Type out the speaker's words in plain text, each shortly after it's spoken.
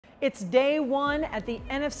It's day one at the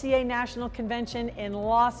NFCA National Convention in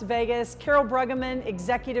Las Vegas. Carol Bruggeman,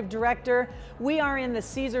 Executive Director. We are in the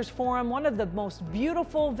Caesars Forum, one of the most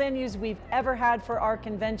beautiful venues we've ever had for our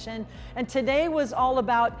convention. And today was all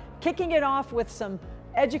about kicking it off with some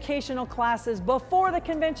educational classes before the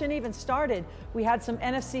convention even started. We had some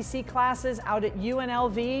NFCC classes out at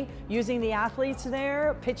UNLV using the athletes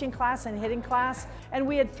there, pitching class and hitting class. And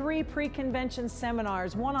we had 3 pre-convention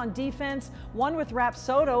seminars, one on defense, one with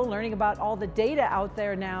Rapsodo, learning about all the data out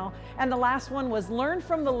there now. And the last one was learn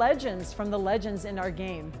from the legends in our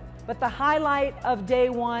game. But the highlight of day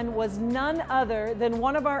one was none other than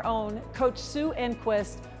one of our own, Coach Sue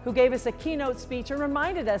Enquist, who gave us a keynote speech and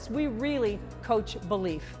reminded us we really coach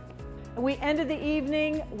belief. And we ended the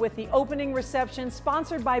evening with the opening reception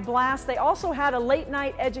sponsored by Blast. They also had a late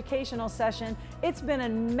night educational session. It's been a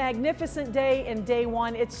magnificent day in day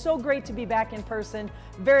one. It's so great to be back in person.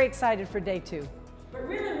 Very excited for day 2. But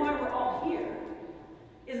really why we're all here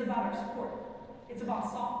is about our sport. It's about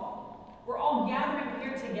softball. We're all gathering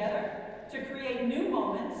here together to create new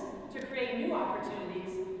moments, to create new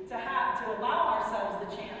opportunities, to allow ourselves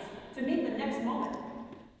the chance to meet the next moment.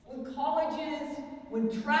 When colleges,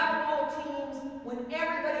 when travel ball teams, when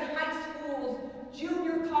everybody, high schools,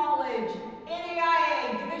 junior college,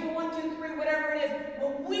 NAIA, Division 1, 2, 3, whatever it is,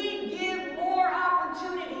 when we give more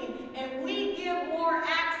opportunity and we give more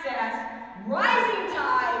access, rising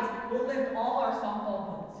tides will lift all our softball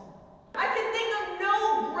boats. I can think of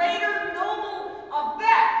no greater noble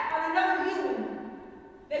effect on another human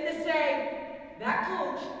than to say, that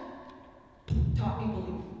coach taught me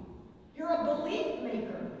belief. You're a belief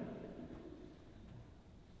maker.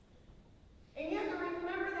 And you have to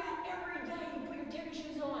remember that every day. You put your tennis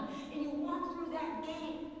shoes on and you walk through that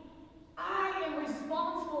gate. I am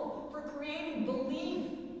responsible for creating belief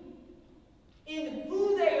in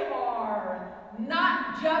who they are,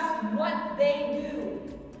 not just what they do.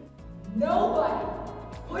 Nobody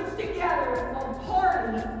puts together a party